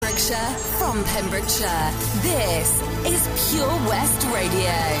Pembrokeshire, from Pembrokeshire, this is Pure West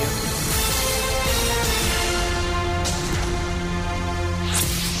Radio.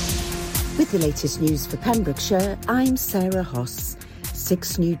 With the latest news for Pembrokeshire, I'm Sarah Hoss.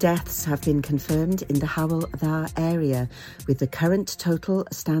 6 new deaths have been confirmed in the Howell Dda area, with the current total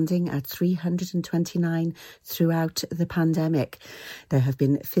standing at 329 throughout the pandemic. There have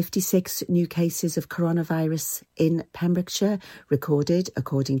been 56 new cases of coronavirus in Pembrokeshire recorded,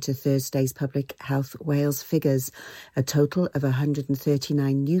 according to Thursday's Public Health Wales figures. A total of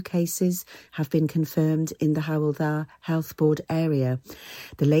 139 new cases have been confirmed in the Howell Dda Health Board area.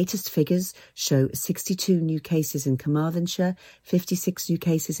 The latest figures show 62 new cases in Carmarthenshire, 56 new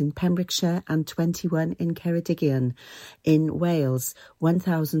cases in Pembrokeshire and 21 in Ceredigion. In Wales,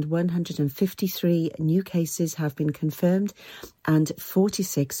 1,153 new cases have been confirmed and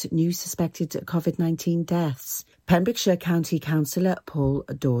 46 new suspected COVID-19 deaths. Pembrokeshire County Councillor Paul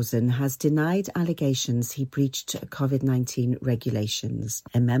Dawson has denied allegations he breached COVID-19 regulations.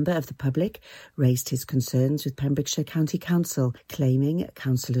 A member of the public raised his concerns with Pembrokeshire County Council, claiming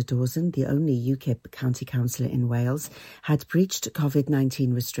Councillor Dawson, the only UKIP county councillor in Wales, had breached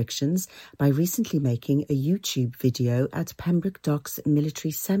COVID-19 restrictions by recently making a YouTube video at Pembroke Docks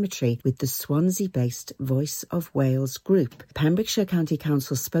Military Cemetery with the Swansea-based Voice of Wales group. Pembrokeshire County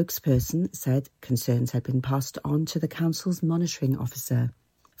Council spokesperson said concerns had been passed on to the council's monitoring officer.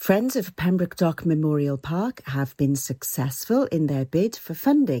 Friends of Pembroke Dock Memorial Park have been successful in their bid for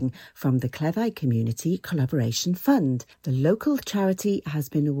funding from the Cleddau Community Collaboration Fund. The local charity has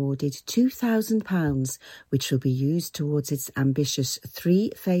been awarded £2,000, which will be used towards its ambitious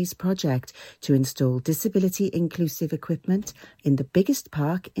 3-phase project to install disability-inclusive equipment in the biggest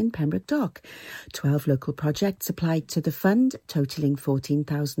park in Pembroke Dock. 12 local projects applied to the fund, totalling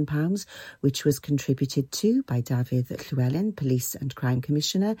 £14,000, which was contributed to by David Llewellyn, Police and Crime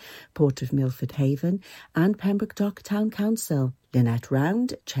Commissioner, Port of Milford Haven and Pembroke Dock Town Council. Lynette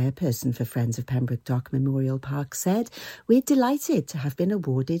Round, chairperson for Friends of Pembroke Dock Memorial Park, said, "We're delighted to have been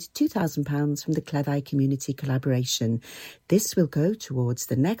awarded £2,000 from the Cleddau Community Collaboration. This will go towards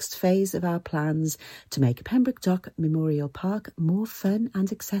the next phase of our plans to make Pembroke Dock Memorial Park more fun and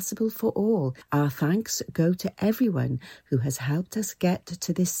accessible for all. Our thanks go to everyone who has helped us get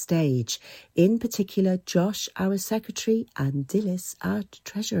to this stage, in particular Josh, our secretary, and Dilys, our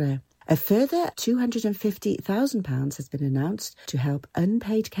treasurer." A further £250,000 has been announced to help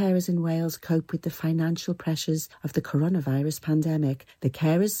unpaid carers in Wales cope with the financial pressures of the coronavirus pandemic. The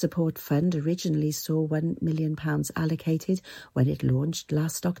Carers Support Fund originally saw £1 million allocated when it launched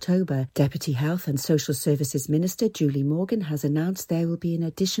last October. Deputy Health and Social Services Minister Julie Morgan has announced there will be an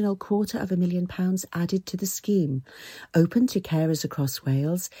additional £250,000 added to the scheme. Open to carers across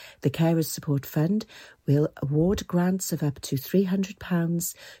Wales, the Carers Support Fund will award grants of up to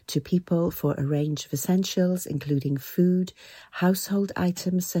 £300 to people for a range of essentials, including food, household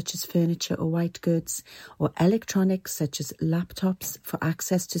items such as furniture or white goods, or electronics such as laptops for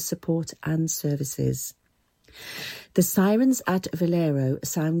access to support and services. The sirens at Valero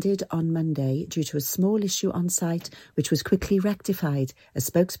sounded on Monday due to a small issue on site, which was quickly rectified, a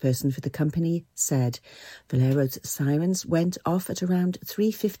spokesperson for the company said. Valero's sirens went off at around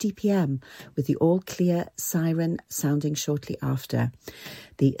 3:50 p.m, with the all-clear siren sounding shortly after.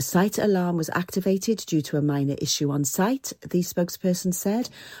 The site alarm was activated due to a minor issue on site, the spokesperson said.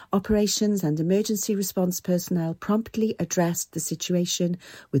 Operations and emergency response personnel promptly addressed the situation,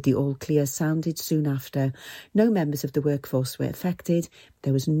 with the all-clear sounded soon after. No members of the workforce were affected.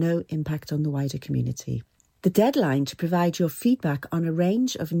 There was no impact on the wider community. The deadline to provide your feedback on a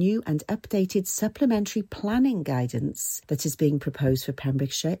range of new and updated supplementary planning guidance that is being proposed for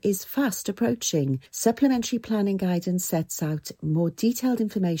Pembrokeshire is fast approaching. Supplementary planning guidance sets out more detailed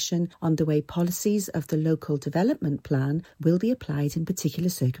information on the way policies of the local development plan will be applied in particular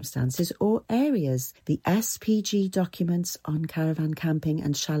circumstances or areas. The SPG documents on caravan camping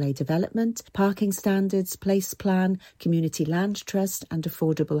and chalet development, parking standards, place plan, community land trust and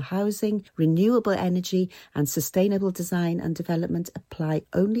affordable housing, renewable energy and sustainable design and development apply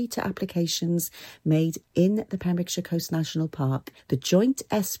only to applications made in the Pembrokeshire Coast National Park. The joint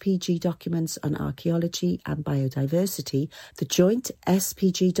SPG documents on archaeology and biodiversity,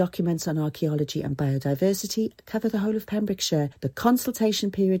 cover the whole of Pembrokeshire. The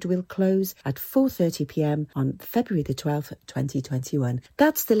consultation period will close at 4:30 p.m. on February the 12th, 2021.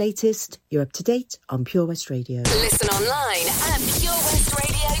 That's the latest. You're up to date on Pure West Radio. Listen online at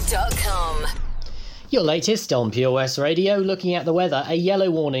purewestradio.com. Your latest on Pure West Radio, looking at the weather, a yellow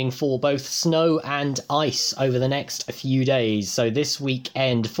warning for both snow and ice over the next few days. So this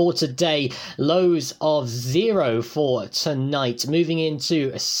weekend, for today, lows of 0 for tonight. Moving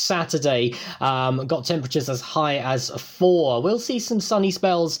into Saturday, got temperatures as high as 4. We'll see some sunny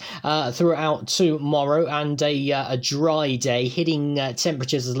spells throughout tomorrow and a dry day, hitting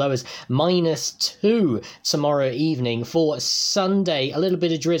temperatures as low as -2 tomorrow evening. For Sunday, a little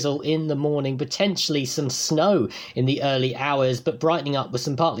bit of drizzle in the morning, potentially some snow in the early hours, but brightening up with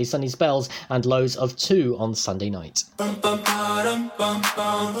some partly sunny spells and lows of 2 on Sunday night. Oh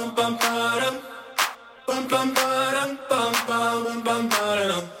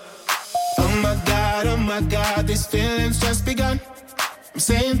my God, these feelings just begun. I'm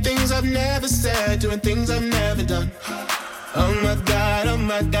saying things I've never said, doing things I've never done. Oh my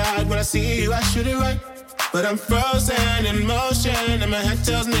God, when I see you I should it right. But I'm frozen in motion and my head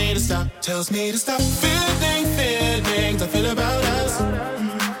tells me to stop. Feeling feelings I feel about us.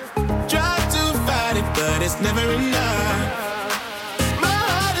 Try to fight it, but it's never enough. My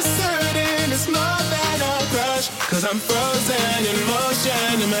heart is hurting, it's more than a crush. Cause I'm frozen in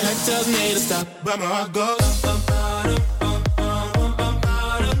motion and my head tells me to stop. But my heart goes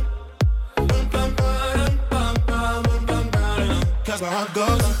cause my heart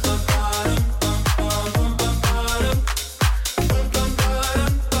goes.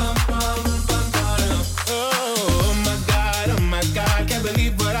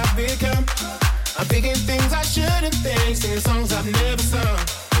 I'm thinking things I shouldn't think, singing songs I've never sung.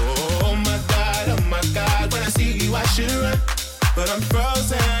 Oh my God, when I see you I should run. But I'm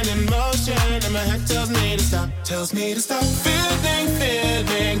frozen in motion and my head tells me to stop. Feeling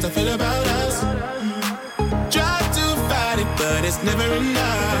feelings I feel about us. Try to fight it, but it's never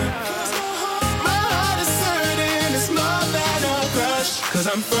enough. My heart is hurting, it's more than a crush. Cause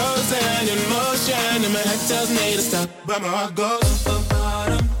I'm frozen in motion and my head tells me to stop. But my heart goes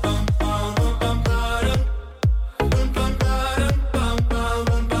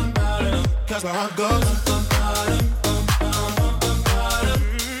cause my heart goes.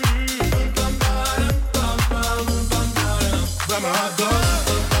 But my heart goes.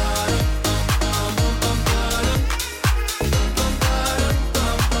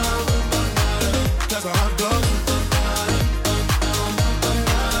 Cause my heart goes.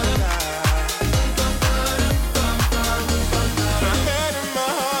 My head and my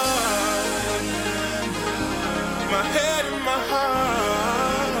heart. My head and my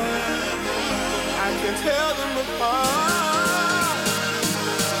heart. I can tell them apart.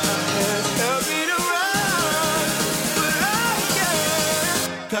 Can't help me to run, but I can't.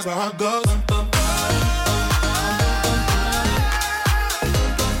 Cause my heart goes.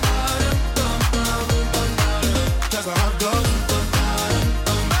 Cause my heart goes.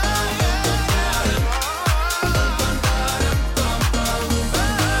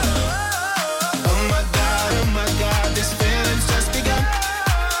 Oh my God, this feeling's just begun.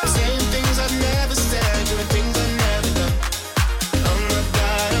 Saying things I've never said, doing things I've never done. Oh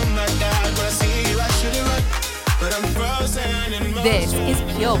my God, when I see you I should've run. But I'm frozen in motion. This is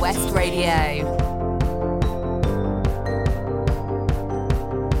Pure West Radio.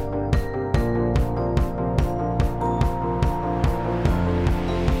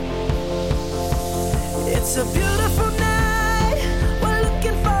 It's a beautiful night. We're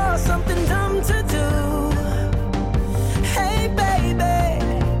looking for something dumb to do. Hey baby,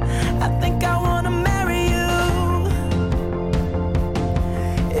 I think I wanna marry you.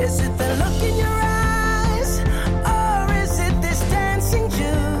 Is it the look in your eyes, or is it this dancing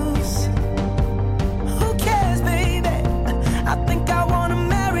juice? Who cares, baby? I think I wanna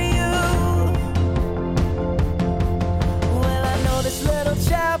marry you. Well, I know this little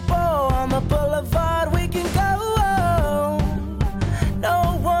chapel on the boulevard we can go. No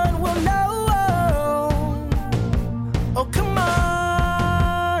one will know. Oh, come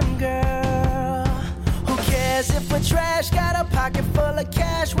on, girl. Who cares if we're trash? Got a pocket full of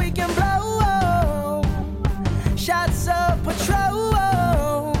cash we can blow. Shots of Patrol.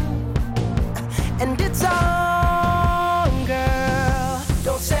 And it's on, girl.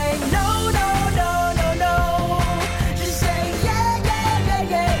 Don't say no, no, no, no, no. Just say yeah, yeah, yeah,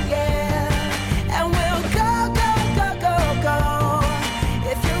 yeah, yeah. And we'll go, go, go, go, go.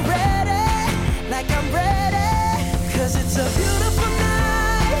 If you're ready, like I'm ready. Cause it's a beautiful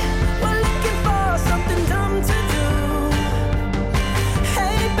night. We're looking for something dumb to do.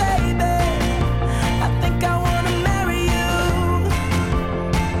 Hey baby,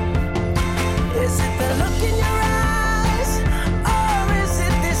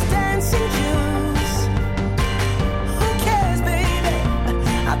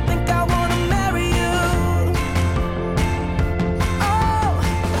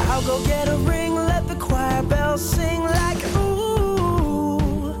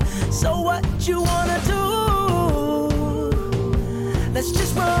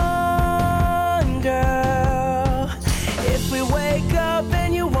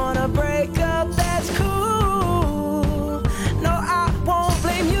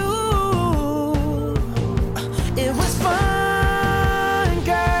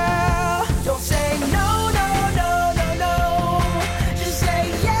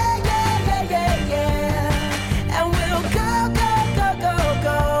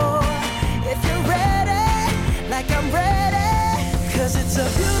 It's a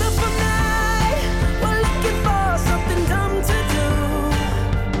beautiful night. We're looking for something dumb to do.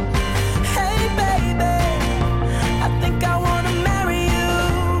 Hey baby, I think I wanna marry you.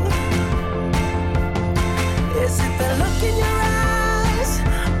 Is it the look in your eyes,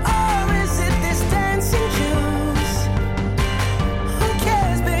 or is it this dancing juice? Who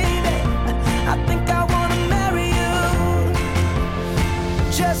cares, baby? I think I wanna marry you.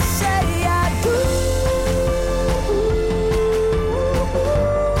 Just say I do.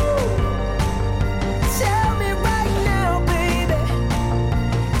 Tell me right now, baby.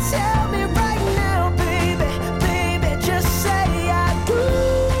 Tell me right now, baby. Baby, just say I do.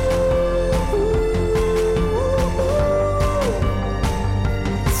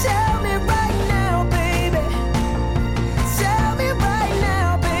 Tell me right now, baby. Tell me right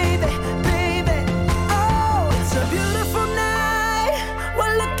now, baby. Baby, oh, it's a beautiful night.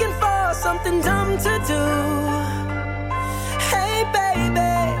 We're looking for something dumb to do. Hey baby,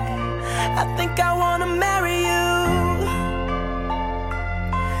 I think I wanna marry you.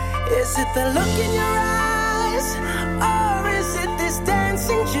 Is it the look in your eyes, or is it this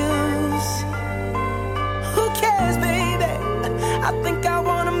dancing juice? Who cares, baby? I think I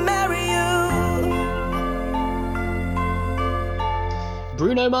wanna marry you.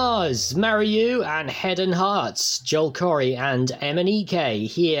 Bruno Mars, Marry You, and Head and Hearts, Joel Corey and MNEK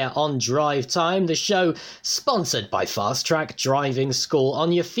here on Drive Time, the show sponsored by Fast Track Driving School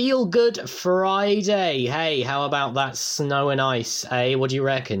on your Feel Good Friday. Hey, how about that snow and ice, eh? What do you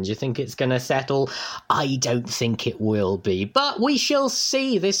reckon? Do you think it's going to settle? I don't think it will be, but we shall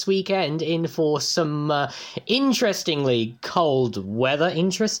see this weekend in for some interestingly cold weather.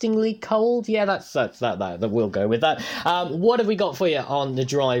 Interestingly cold? Yeah, that we'll go with that. What have we got for you on the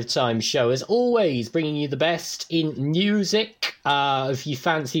Drive Time show? As always, bringing you the best in music. If you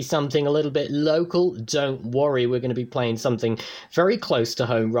fancy something a little bit local, don't worry, we're going to be playing something very close to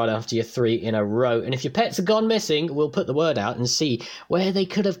home right after your 3 in a row. And if your pets are gone missing, we'll put the word out and see where they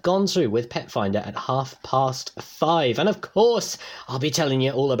could have gone to with Pet Finder at 5:30. And of course, I'll be telling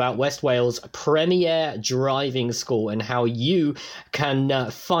you all about West Wales' premier driving school and how you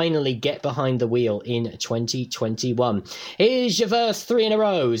can finally get behind the wheel in 2021. Here's your first 3 in a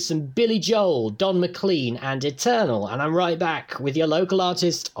row, some Billy Joel, Don McLean and Eternal, and I'm right back with your local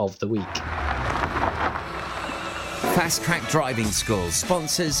artist of the week. Fast Track Driving School,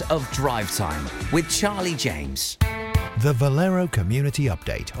 sponsors of Drive Time with Charlie James. The Valero Community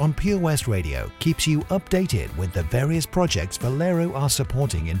Update on Pure West Radio keeps you updated with the various projects Valero are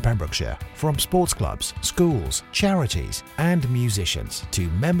supporting in Pembrokeshire, from sports clubs, schools, charities and musicians to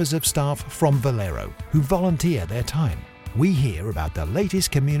members of staff from Valero who volunteer their time. We hear about the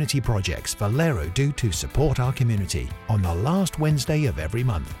latest community projects Valero do to support our community on the last Wednesday of every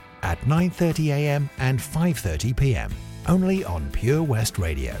month at 9:30 a.m. and 5:30 p.m. only on Pure West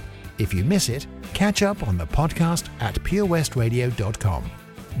Radio. If you miss it, catch up on the podcast at purewestradio.com.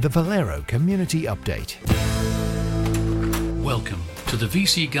 The Valero Community Update. Welcome to the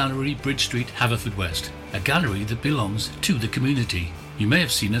VC Gallery, Bridge Street, Haverfordwest, a gallery that belongs to the community. You may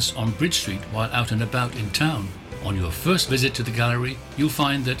have seen us on Bridge Street while out and about in town. On your first visit to the gallery, you'll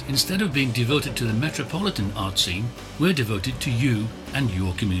find that instead of being devoted to the metropolitan art scene, we're devoted to you and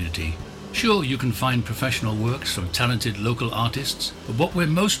your community. Sure, you can find professional works from talented local artists, but what we're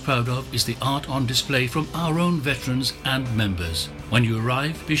most proud of is the art on display from our own veterans and members. When you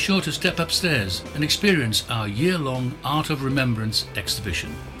arrive, be sure to step upstairs and experience our year-long Art of Remembrance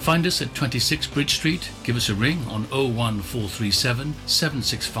exhibition. Find us at 26 Bridge Street, give us a ring on 01437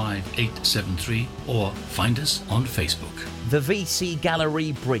 765 873 or find us on Facebook. The VC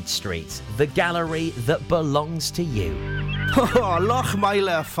Gallery, Bridge Street, the gallery that belongs to you. Oh,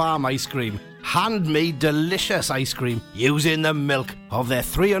 Lochmeyler Farm Ice Cream. Handmade delicious ice cream using the milk of their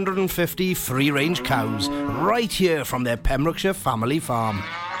 350 free-range cows right here from their Pembrokeshire family farm.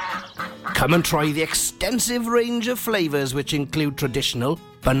 Come and try the extensive range of flavours which include traditional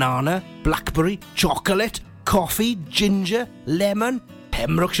banana, blackberry, chocolate, coffee, ginger, lemon,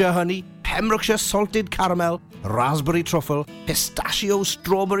 Pembrokeshire honey, Pembrokeshire salted caramel, raspberry truffle, pistachio,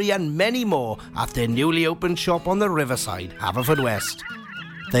 strawberry and many more at their newly opened shop on the Riverside, Haverfordwest.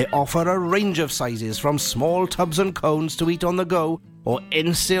 They offer a range of sizes from small tubs and cones to eat on the go or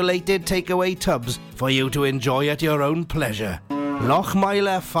insulated takeaway tubs for you to enjoy at your own pleasure.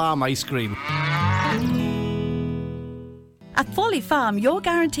 Lochmeyler Farm Ice Cream. At Folly Farm, you're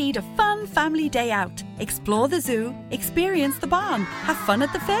guaranteed a fun family day out. Explore the zoo, experience the barn, have fun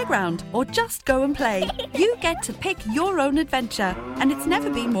at the fairground, or just go and play. You get to pick your own adventure, and it's never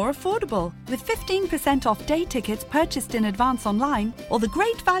been more affordable. With 15% off day tickets purchased in advance online, or the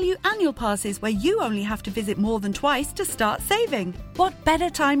great value annual passes where you only have to visit more than twice to start saving. What better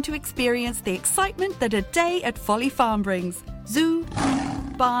time to experience the excitement that a day at Folly Farm brings? Zoo,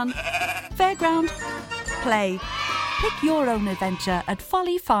 barn, fairground, play. Pick your own adventure at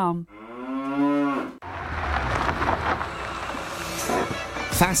Folly Farm.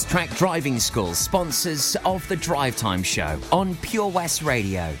 Fast Track Driving School, sponsors of the Drive Time show on Pure West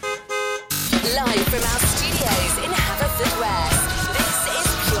Radio. Live from our studios in Haverfordwest, this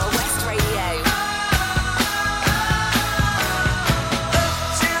is Pure West Radio.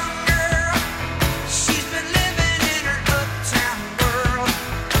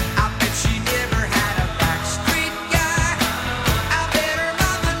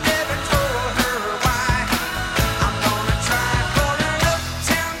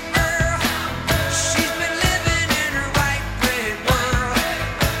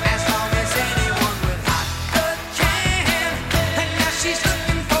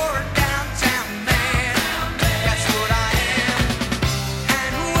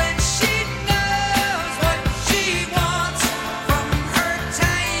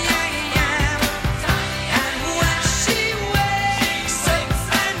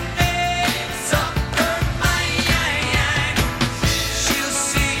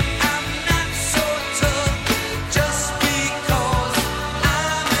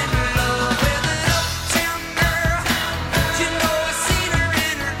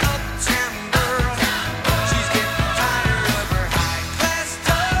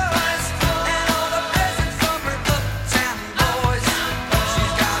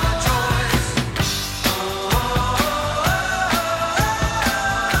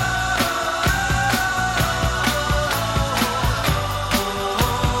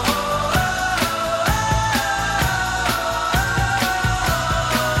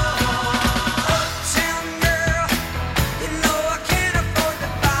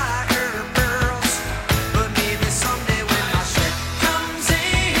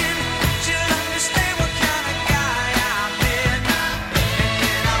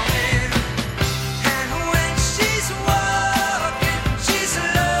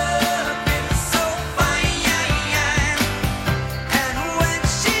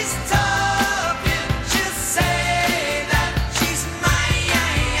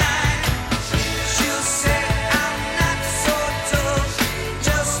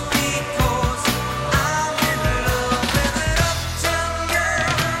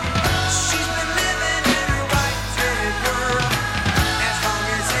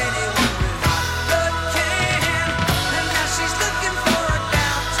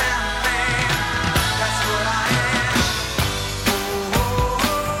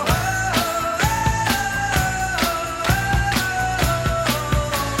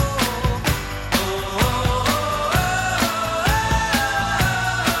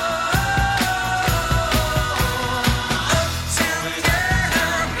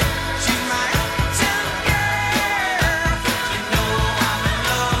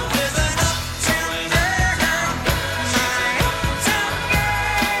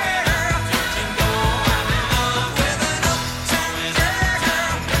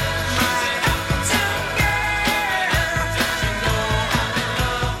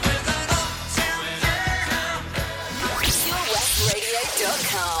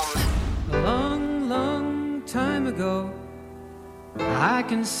 I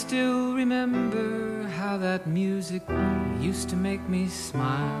can still remember how that music used to make me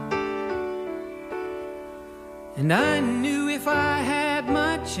smile. And I knew if I had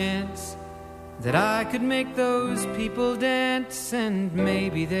my chance that I could make those people dance, and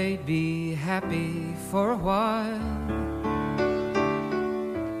maybe they'd be happy for a while.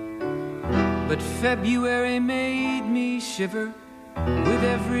 But February made me shiver with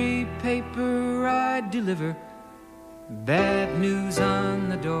every paper I deliver. Bad news on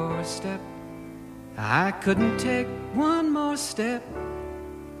the doorstep, I couldn't take one more step.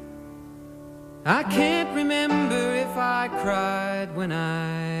 I can't remember if I cried when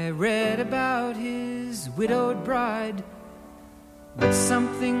I read about his widowed bride, but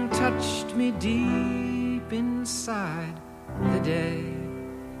something touched me deep inside the day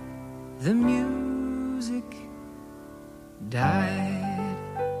the music died.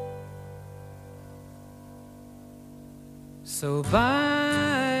 So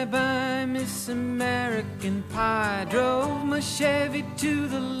bye-bye, Miss American Pie. Drove my Chevy to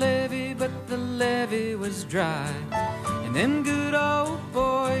the levee, but the levee was dry. And them good old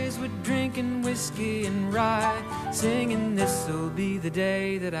boys were drinking whiskey and rye, singing, this'll be the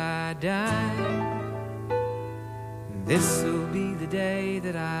day that I die. This'll be the day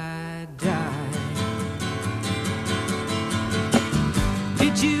that I die.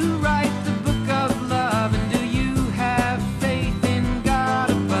 Did you write the book of love, and do you have faith in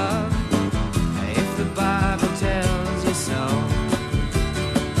God above? If the Bible tells you so.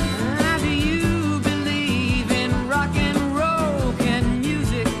 Do you believe in rock and roll? Can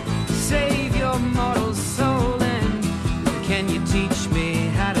music save your mortal soul? And can you teach me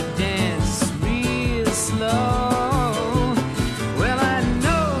how to dance real slow? Well, I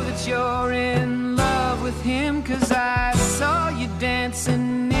know that you're in love with him, 'cause I saw you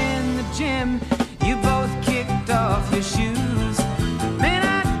dancing in the gym. You both kicked off your shoes. Man,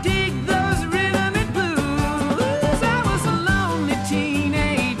 I dig those rhythm and blues. I was a lonely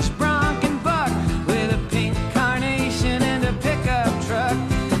teenage bronc and buck with a pink carnation and a pickup truck,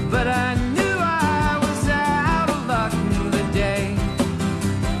 but I knew I was out of luck the day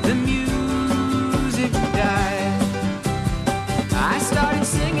the music died. I started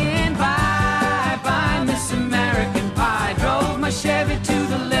singing bye bye Miss American Pie, drove my Chevy to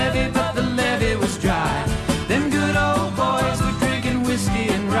the levee, but the levee was dry. Them good old boys were drinking whiskey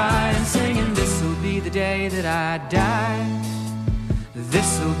and rye and singing, this'll be the day that I die.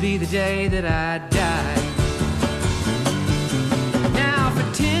 This'll be the day that I die. Now for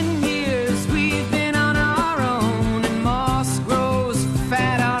 10 years we've been on our own, and moss grows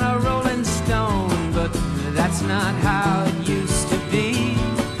fat on a rolling stone, but that's not how it used to be.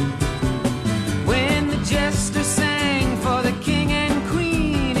 When the jester sang for the king and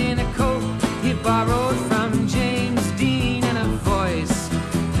queen in a coat he borrowed from James Dean, and a voice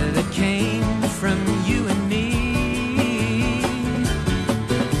that came from you and me.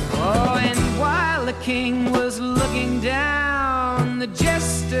 Oh, and while the king was looking down, the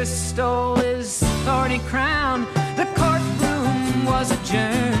jester stole his thorny crown. The courtroom was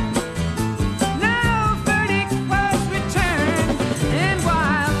adjourned. No verdict was returned. And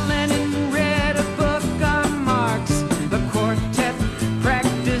while Lenin read a book on Marx, the quartet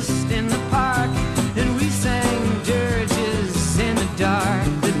practiced in the park, and we sang dirges in the dark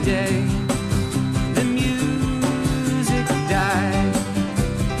the day the music died.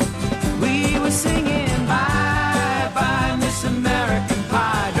 We were singing bye bye Miss American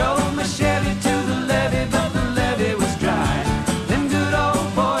Pie, drove my Chevy to the levee, but the levee was dry. Them good old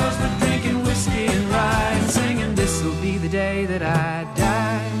boys were drinking whiskey and rye and singing, this'll be the day that I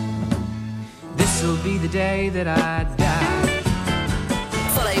die. This'll be the day that I die.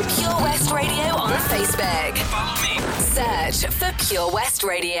 Follow Pure West Radio on Facebook. Follow me. Search for Pure West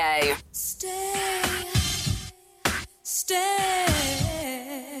Radio. Stay,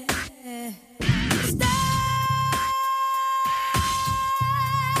 stay, stay.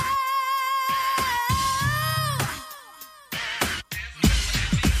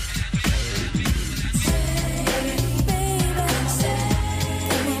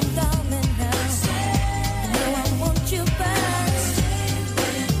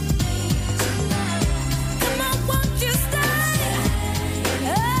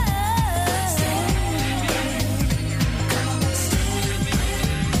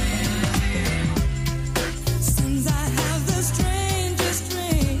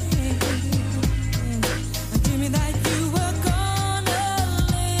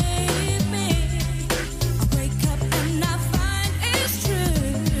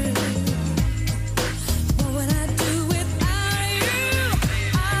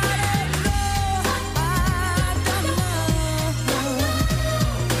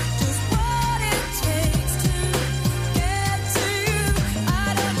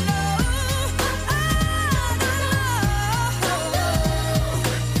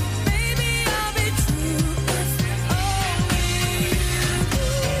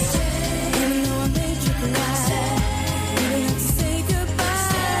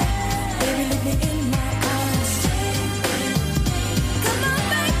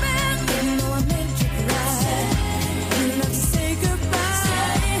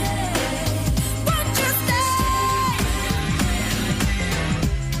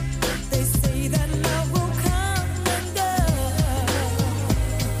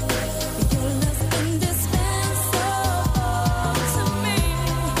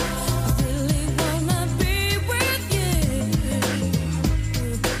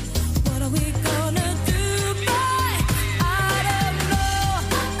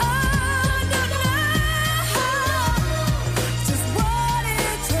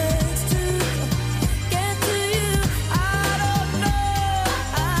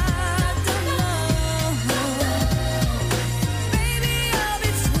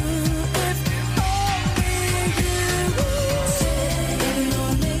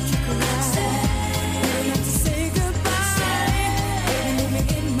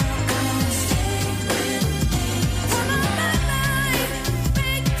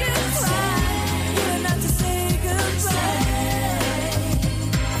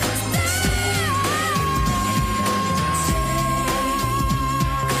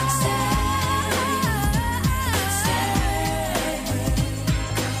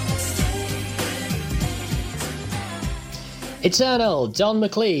 Eternal, Don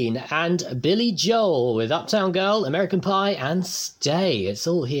McLean, and Billy Joel with Uptown Girl, American Pie, and Stay. It's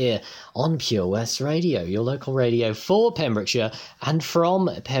all here on Pure West Radio, your local radio for Pembrokeshire and from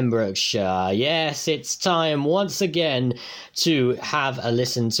Pembrokeshire. Yes, it's time once again to have a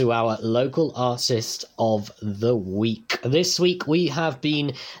listen to our local artist of the week. This week we have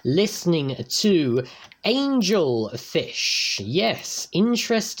been listening to Angel Fish. Yes,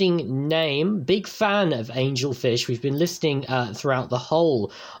 interesting name. Big fan of Angel Fish. We've been listening throughout the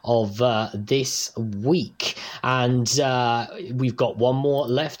whole of this week, and we've got one more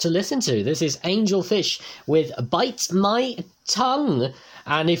left to listen to. This is Angel Fish with Bite My Tongue.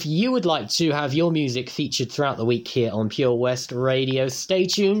 And if you would like to have your music featured throughout the week here on Pure West Radio, stay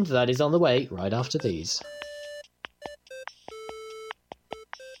tuned. That is on the way right after these.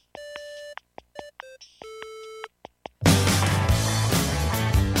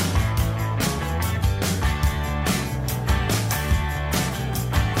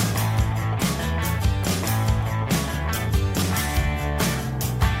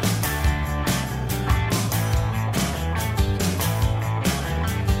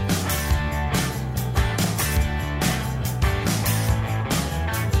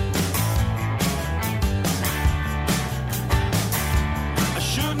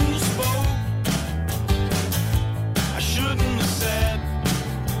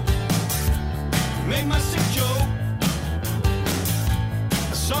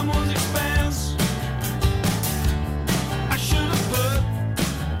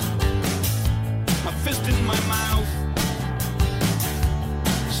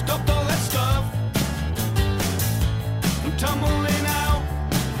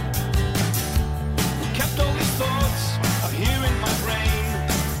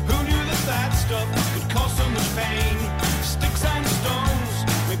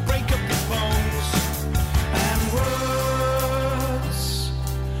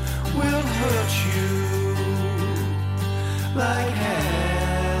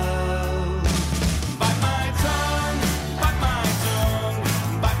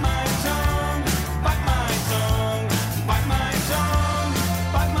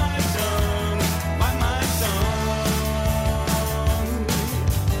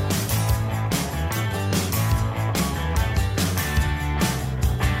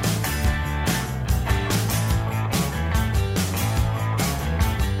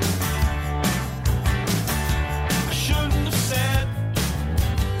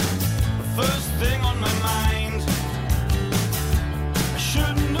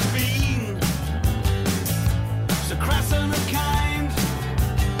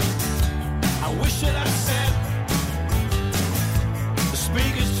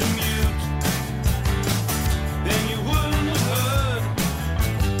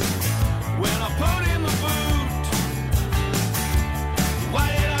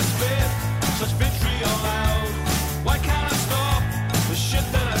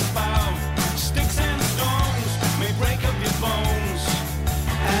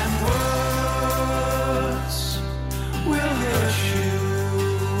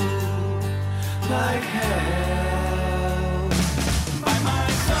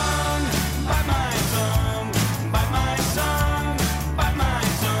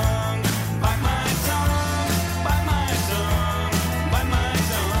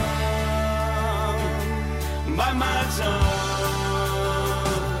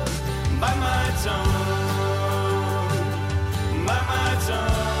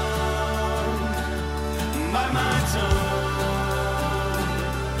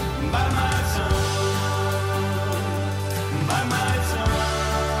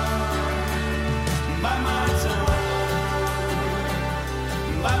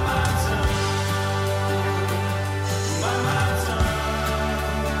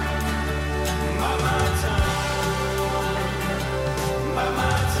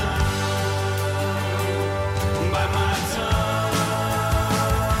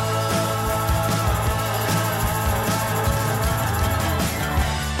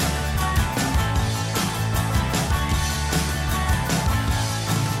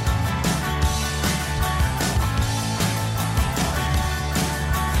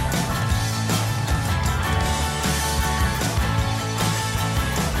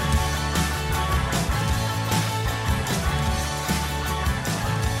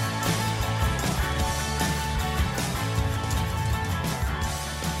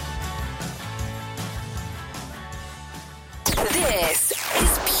 This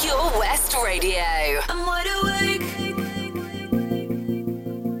is Pure West Radio. I'm wide awake.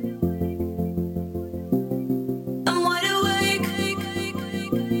 I'm wide awake.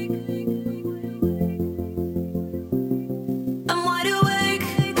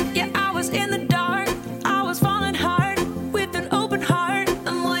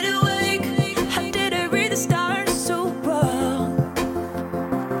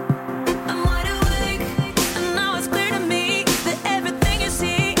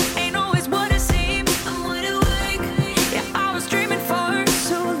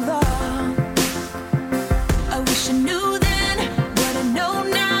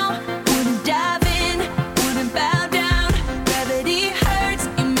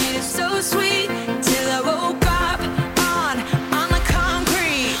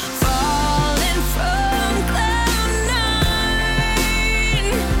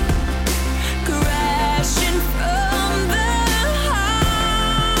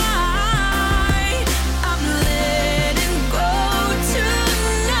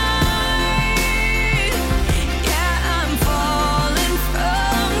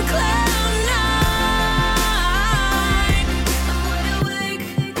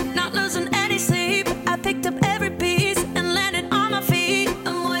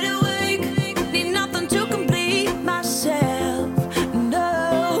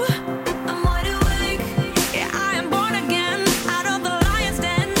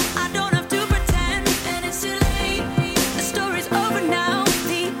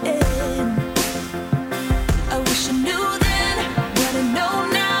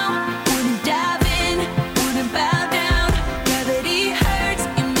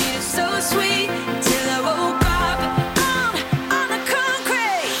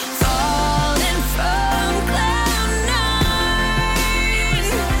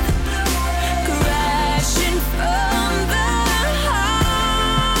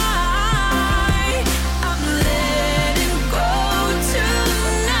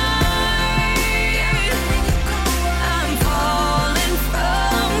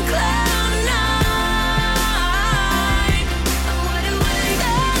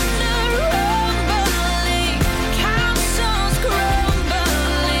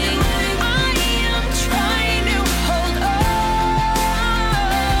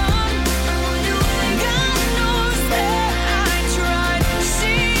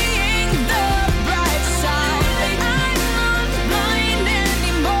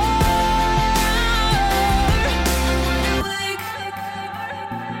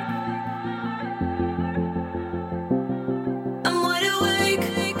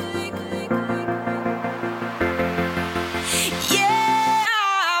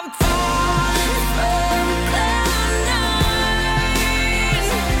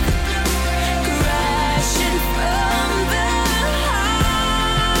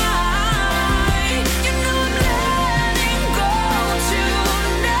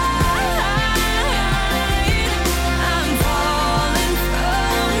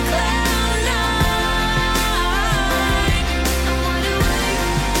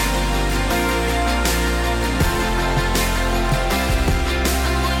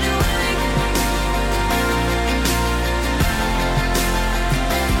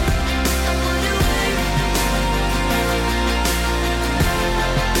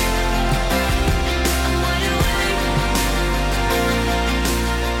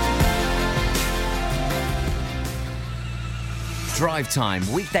 Drive Time,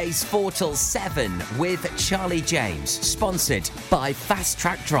 weekdays 4 till 7 with Charlie James, sponsored by Fast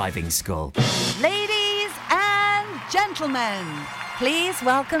Track Driving School. Ladies and gentlemen, please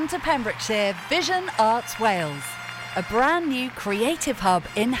welcome to Pembrokeshire Vision Arts Wales, a brand new creative hub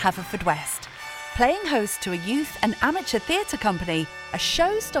in Haverfordwest. Playing host to a youth and amateur theatre company, a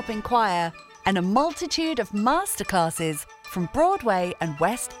show-stopping choir, and a multitude of masterclasses from Broadway and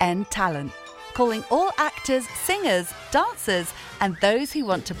West End talent. Calling all actors, singers, dancers, and those who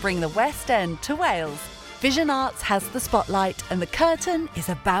want to bring the West End to Wales. Vision Arts has the spotlight and the curtain is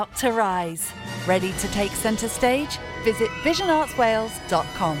about to rise. Ready to take centre stage? Visit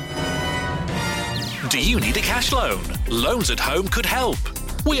visionartswales.com. Do you need a cash loan? Loans at Home could help.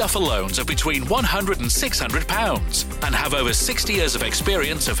 We offer loans of between £100 and £600 and have over 60 years of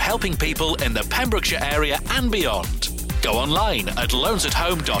experience of helping people in the Pembrokeshire area and beyond. Go online at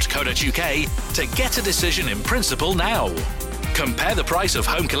loansathome.co.uk to get a decision in principle now. Compare the price of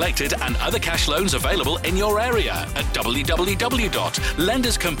home collected and other cash loans available in your area at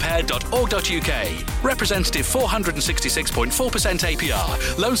www.lenderscompare.org.uk. Representative 466.4%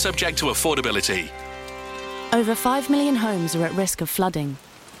 APR. Loan subject to affordability. Over 5 million homes are at risk of flooding.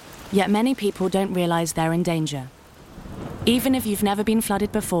 Yet many people don't realise they're in danger. Even if you've never been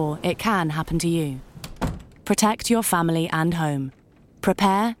flooded before, it can happen to you. Protect your family and home.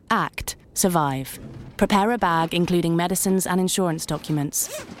 Prepare, act, survive. Prepare a bag including medicines and insurance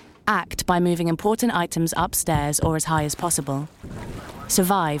documents. Act by moving important items upstairs or as high as possible.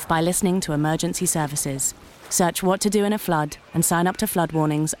 Survive by listening to emergency services. Search what to do in a flood and sign up to flood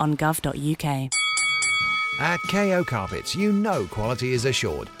warnings on gov.uk. At KO Carpets, you know quality is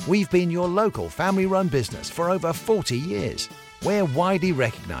assured. We've been your local family-run business for over 40 years. We're widely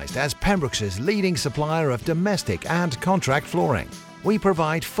recognised as Pembrokeshire's leading supplier of domestic and contract flooring. We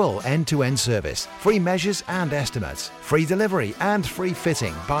provide full end-to-end service, free measures and estimates, free delivery and free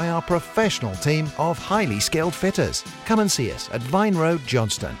fitting by our professional team of highly skilled fitters. Come and see us at Vine Road,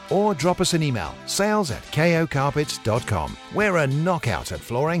 Johnston, or drop us an email, sales@kocarpets.com. We're a knockout at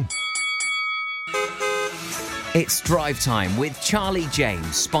flooring. It's Drive Time with Charlie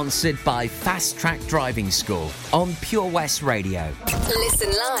James, sponsored by Fast Track Driving School on Pure West Radio. Listen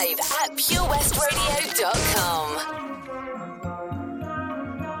live at purewestradio.com.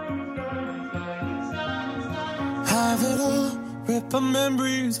 Have it all, rip the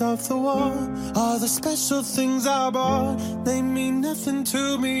memories of the war. All the special things I bought, they mean nothing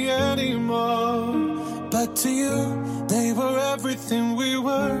to me anymore. But to you, they were everything we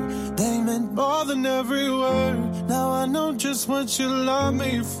were. They meant more than every word. Now I know just what you love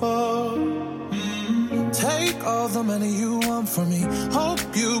me for. Take all the money you want from me. Hope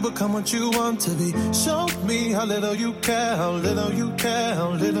you become what you want to be. Show me how little you care, how little you care,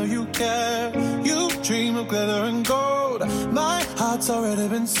 how little you care. You dream of glitter and gold. My heart's already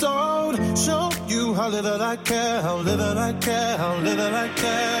been sold. Show you how little I care, how little I care, how little I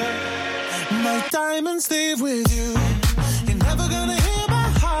care. My diamonds leave with you. You're never gonna hear my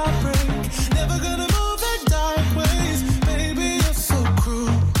heart break. Never gonna move the dark ways. Baby, you're so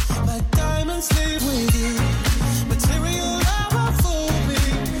cruel. My diamonds leave with you. Material never fool me.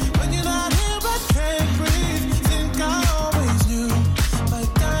 When you're not here, I can't breathe. Think I always knew. My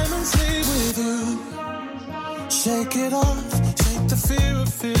diamonds leave with you. Shake it off. Shake the fear of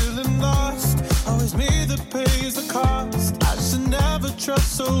feeling lost. Always me that pays the cost. I should never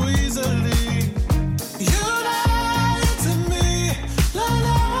trust so easily. You lied to me,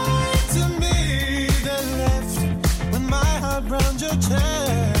 then left with my heart round your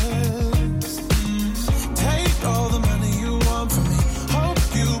chest. Take all the money you want from me. Hope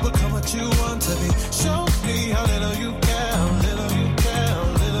you become what you want to be. Show me how little you care, how little you care, how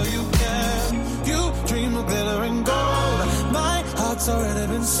little you care. You dream of glitter and gold. My heart's already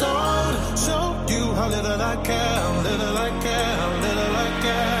been sold. Show you how little I care, how little I care, how little I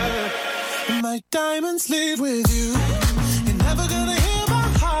care. My diamonds leave with you. You're never gonna hear my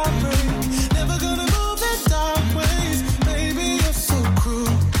heart break. Never gonna move the dark ways. Baby, you're so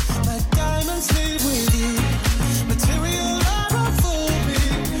cruel. My diamonds leave with you. Material never fool me.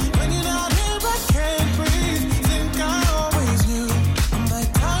 When you're not here, I can't breathe. Think I always knew. My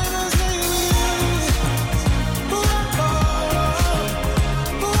diamonds leave with you. Ooh,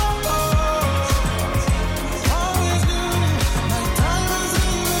 oh, ooh, oh, always knew. My diamonds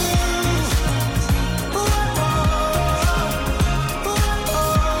leave with you. Ooh, oh,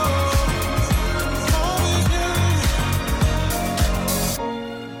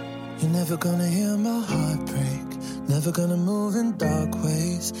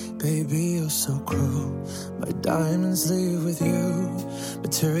 Baby, you're so cruel. My diamonds leave with you.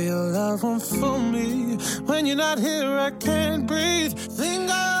 Material love won't fool me. When you're not here, I can't breathe.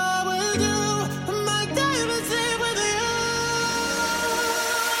 Think I always do. My diamonds leave with you.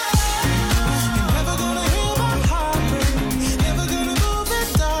 You're never gonna hear my heart break. Never gonna move in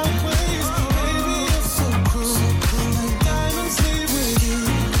dark ways. Baby, you're so cruel. My diamonds leave with you.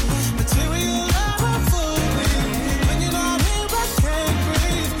 Material love won't fool me. When you're not here, I can't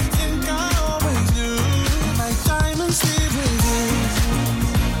breathe. Think I always do. My diamonds leave with you.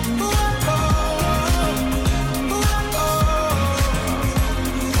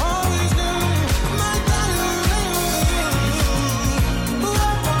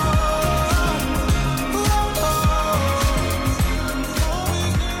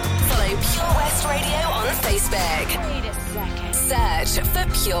 Facebook. Wait a second. Search for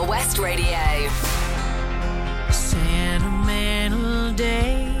Pure West Radio. Sentimental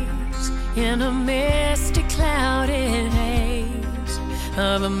days in a misty, clouded haze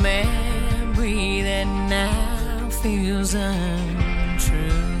of a memory that now feels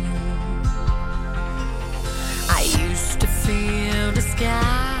untrue. I used to feel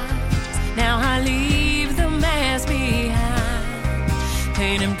disguised, now I leave the mask behind,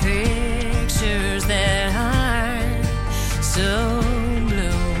 painting pictures that aren't so blue.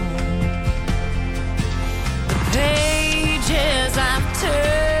 The pages I've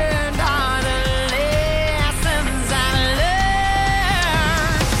turned are the lessons I've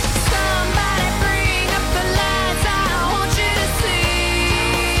learned. Somebody bring up the lights, I want you to see.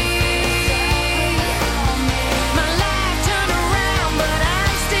 My life turned around, but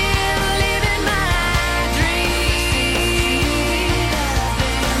I'm still living my dream.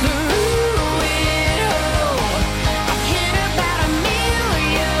 Through it all, I've hit about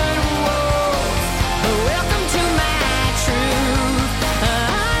 1,000,000 walls. Welcome to my truth. I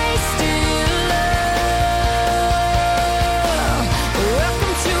still love.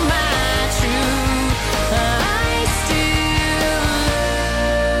 Welcome to my truth. I still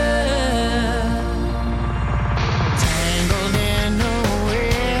love. Tangled in a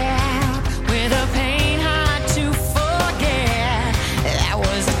web with a pain hard to forget. That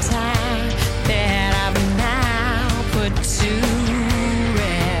was a time that I've now put to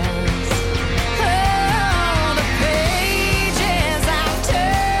rest. Oh, the pages I've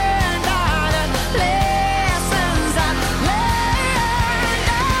turned are the lessons I've learned.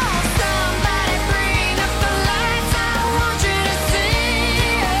 Oh, somebody bring up the lights, I want you to see.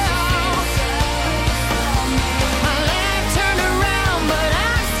 My life turned around, but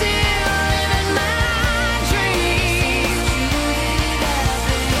I'm still living my dream.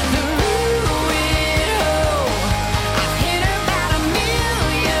 Through it all, I've hit about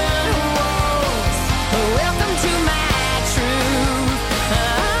 1,000,000 walls. Welcome to my truth. I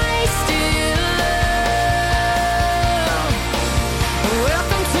still love.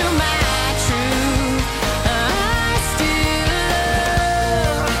 Welcome to my truth. I still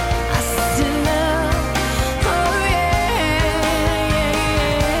love. I still love. Oh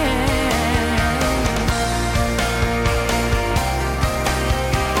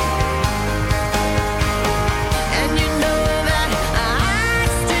and you know that I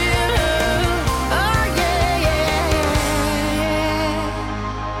still love. Oh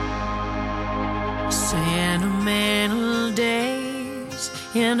Sentimental days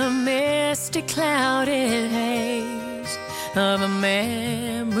in a misty, clouded haze of a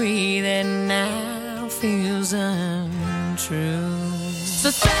memory that now feels untrue. So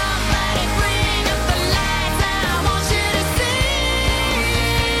somebody bring up the lights, I want you to see.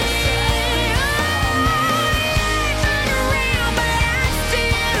 Turn around, but I'm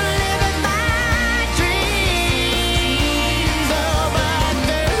still living my dreams. Oh, but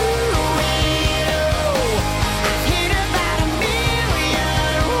through it all, I've hit about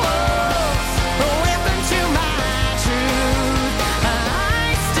 1,000,000 walls. Welcome to my truth. I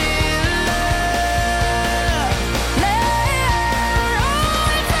still love.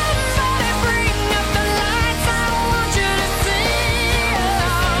 Oh, it's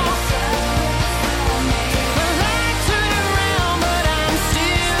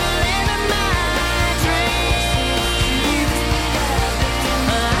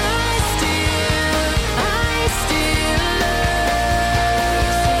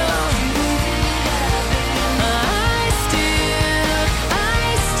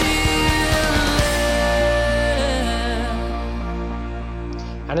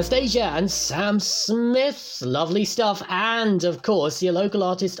Anastasia and Sam Smith. Lovely stuff. And, of course, your local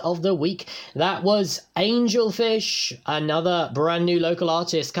artist of the week. That was Angelfish, another brand new local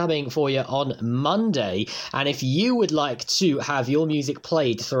artist coming for you on Monday. And if you would like to have your music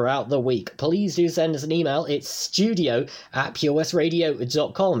played throughout the week, please do send us an email. It's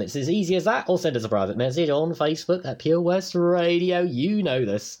studio@purewestradio.com. It's as easy as that. Or send us a private message on Facebook at Pure West Radio. You know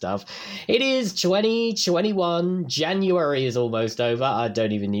this stuff. It is 2021. January is almost over. I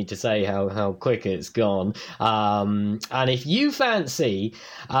don't even need to say how quick it's gone. And if you fancy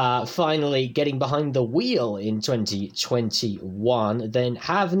finally getting behind the wheel in 2021, then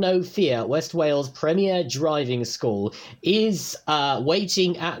have no fear. West Wales Premier Driving School is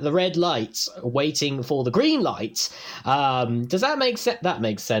waiting at the red light, waiting for the green light. Does that make sense? That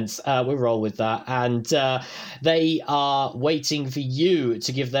makes sense. We'll roll with that. And they are waiting for you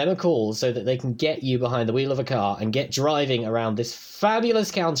to give them a call so that they can get you behind the wheel of a car and get driving around this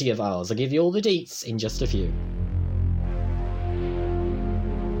fabulous county of ours. I'll give you all the deets in just a few.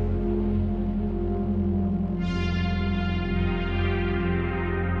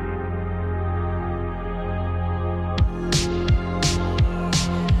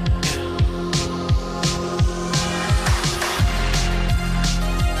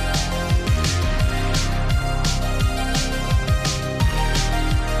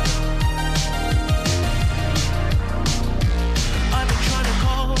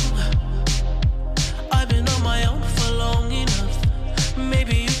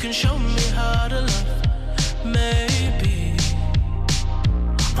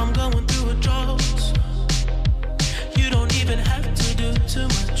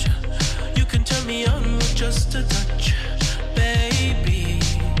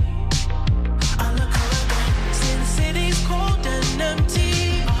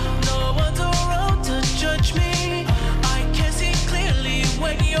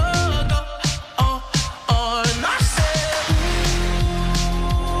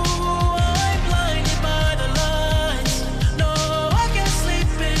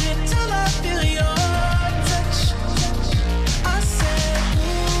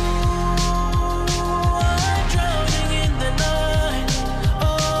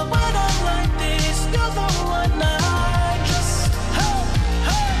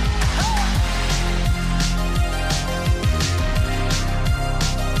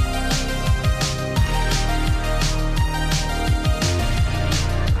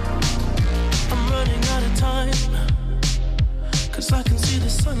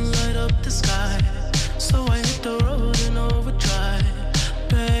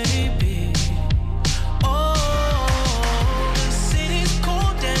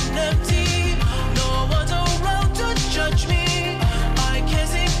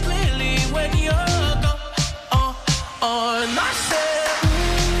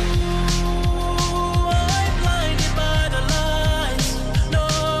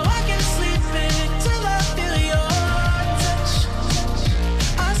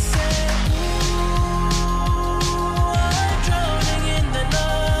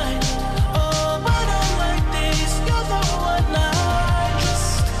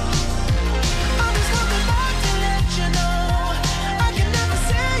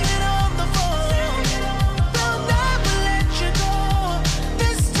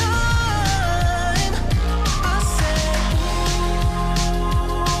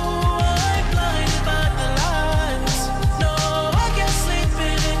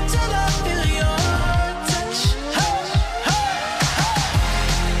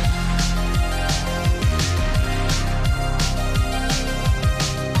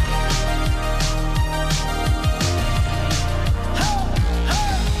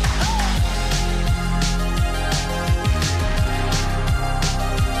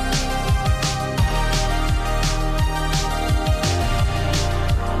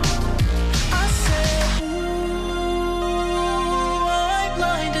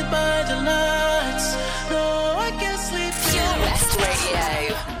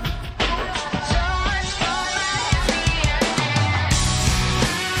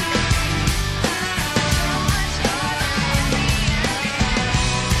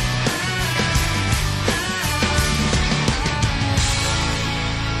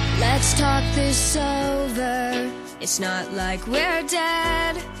 this over. It's not like we're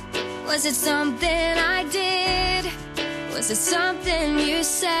dead. Was it something I did? Was it something you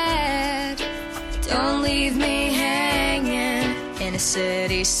said? Don't leave me hanging in a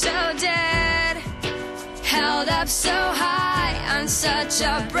city so dead, held up so high on such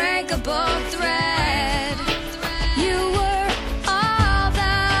a breakable thread. You were all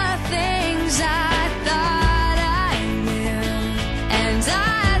the things I thought I knew, and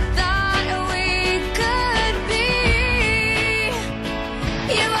I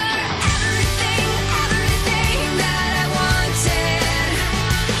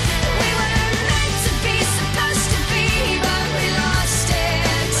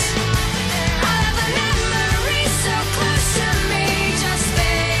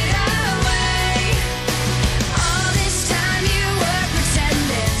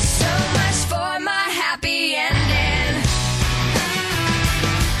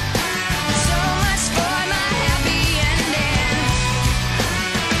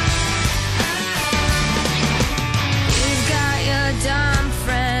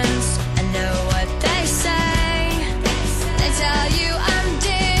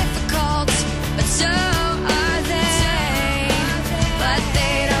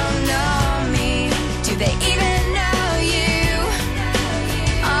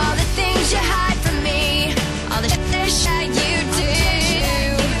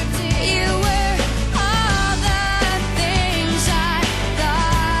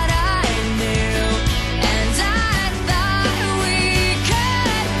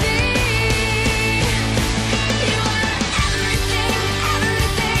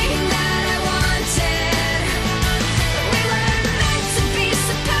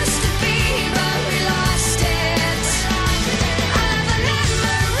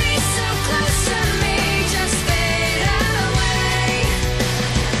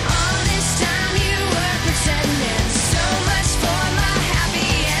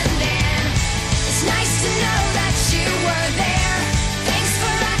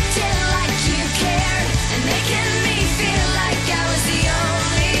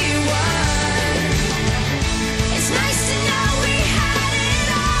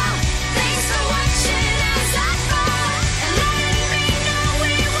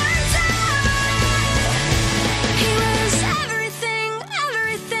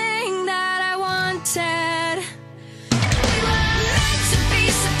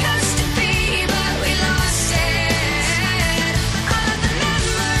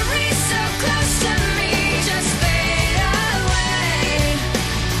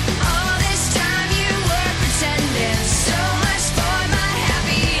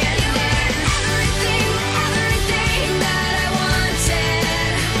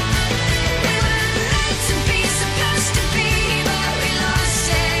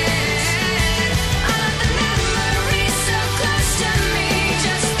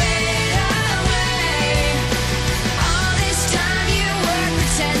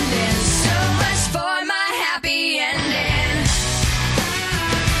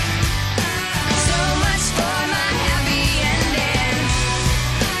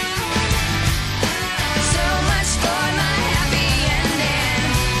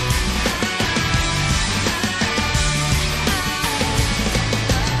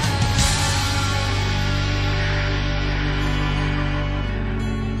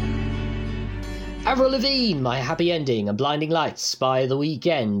Avril Lavigne, My Happy Ending, and Blinding Lights by The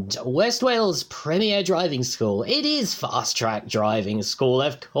Weeknd. West Wales' premier driving school. It is Fast Track Driving School,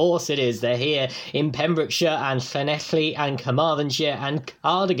 of course it is. They're here in Pembrokeshire and Llanelli and Carmarthenshire and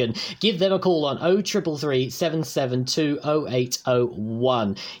Cardigan. Give them a call on 0333 772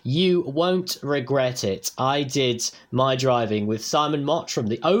 0801. You won't regret it. I did my driving with Simon Mottram,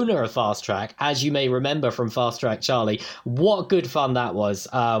 the owner of Fast Track, as you may remember from Fast Track Charlie. What good fun that was.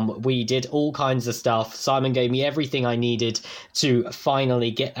 We did all kinds of stuff. Simon gave me everything I needed to finally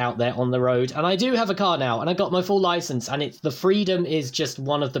get out there on the road, and I do have a car now, and I got my full license, and the freedom is just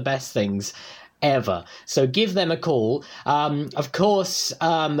one of the best things ever. So give them a call. Of course,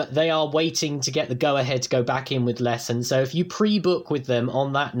 they are waiting to get the go-ahead to go back in with lessons. So if you pre-book with them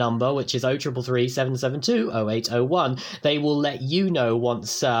on that number, which is 0333 772 0801, they will let you know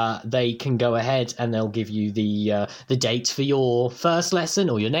once they can go ahead, and they'll give you the date for your first lesson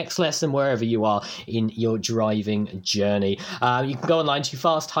or your next lesson, wherever you are in your driving journey. You can go online to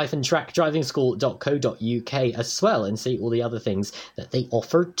fast-trackdrivingschool.co.uk as well and see all the other things that they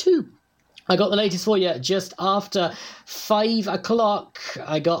offer too. I got the latest for you just after 5 o'clock.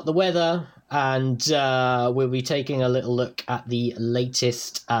 I got the weather, and we'll be taking a little look at the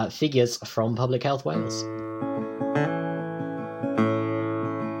latest figures from Public Health Wales.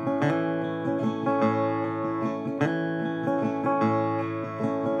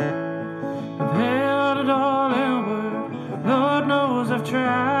 I've held it all inward, Lord knows I've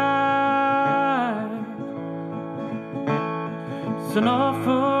tried. It's an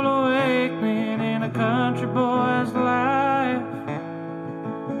awful awakening in a country boy's life,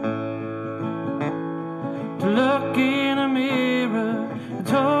 to look in a mirror, a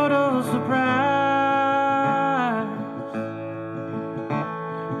total surprise,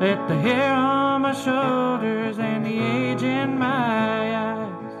 at the hair on my shoulders and the age in my eyes.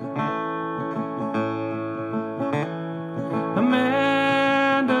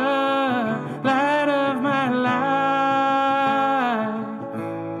 Amanda, light of my life,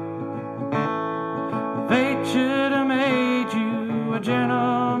 fate should have made you a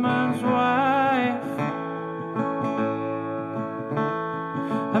gentleman's wife.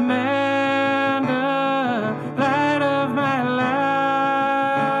 Amanda, light of my life,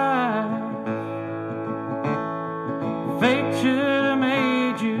 fate should have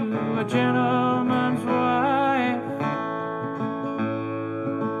made you a gentleman's wife.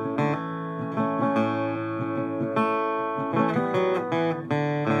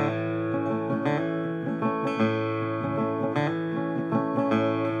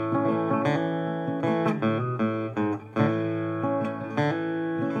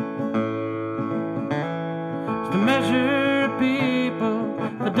 To measure people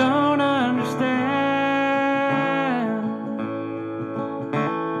that don't understand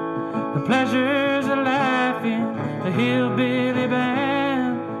the pleasures of life in a hillbilly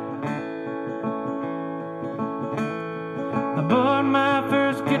band. I bought my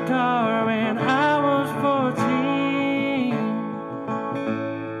first guitar when I was 14.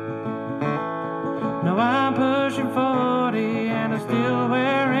 Now I'm pushing 40 and I'm still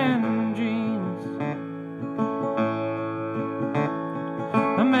wearing jeans.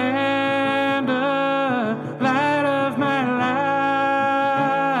 Amanda, light of my life,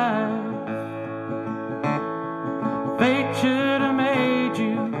 fate should have made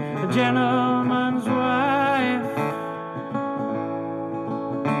you a gentleman's wife.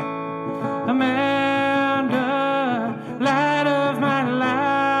 Amanda, light of my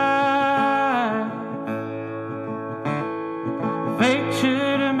life, fate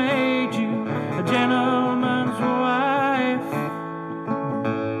should have made you a gentleman's wife.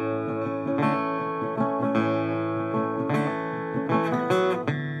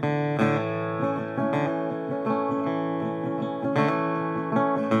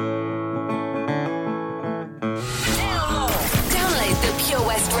 Download the Pure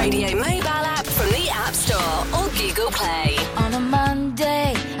West Radio mobile app from the App Store or Google Play. On a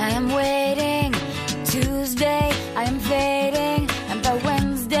Monday, I am waiting. Tuesday, I am fading. And by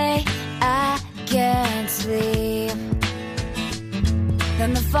Wednesday, I can't sleep.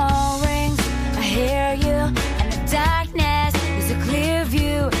 Then the phone rings, I hear you. And the darkness is a clear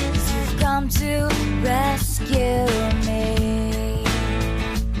view. 'Cause you've come to rescue me.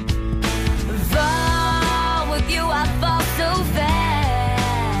 Fall with you, I fall so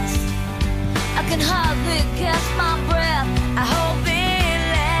fast. I can hardly catch my breath. I hope it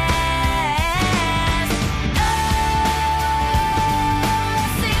lasts. Oh,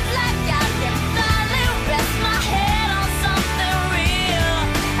 it seems like I can finally rest my head on something real.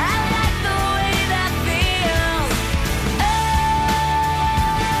 I like the way that feels.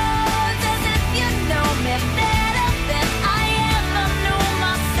 Oh, it's as if you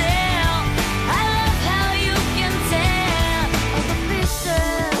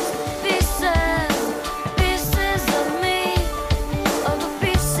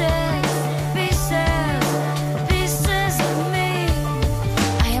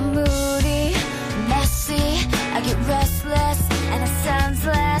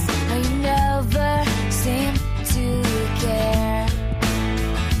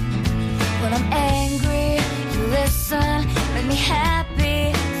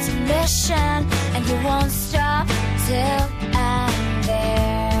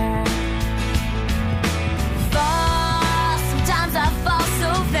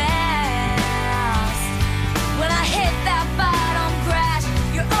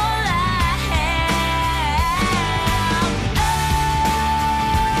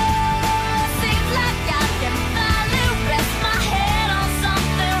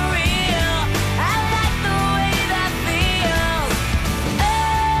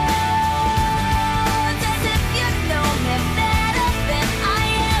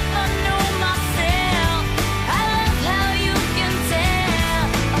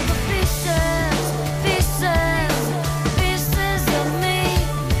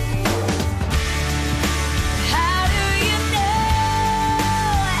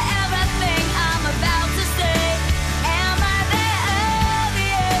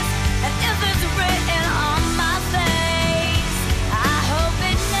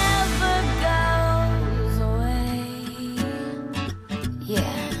Yeah.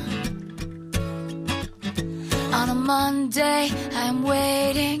 On a Monday, I am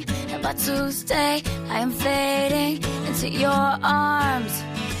waiting, and by Tuesday, I am fading into your arms,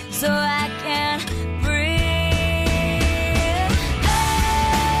 so I can breathe.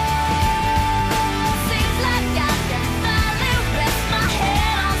 Seems like I can finally rest my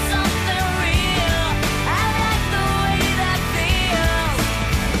head on something real. I like the way that feels.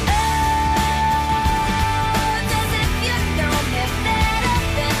 As if you know me better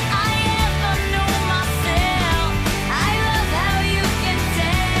than I ever knew myself. I love how you can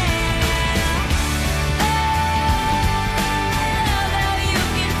tell. I love how you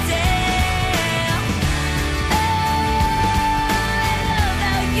can tell. I love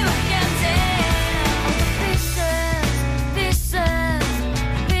how you can tell. Pieces,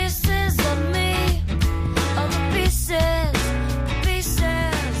 pieces of me. All the pieces of me.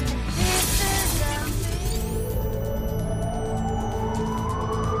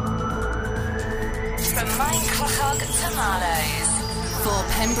 From Minecraft to Marlows. For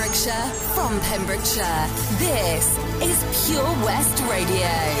Pembrokeshire, from Pembrokeshire, this is Pure West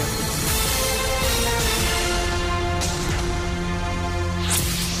Radio.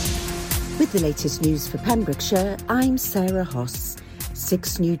 With the latest news for Pembrokeshire, I'm Sarah Hoss.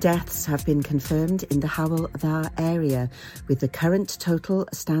 6 new deaths have been confirmed in the Howell Dda area, with the current total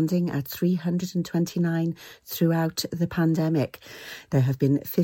standing at 329 throughout the pandemic. There have been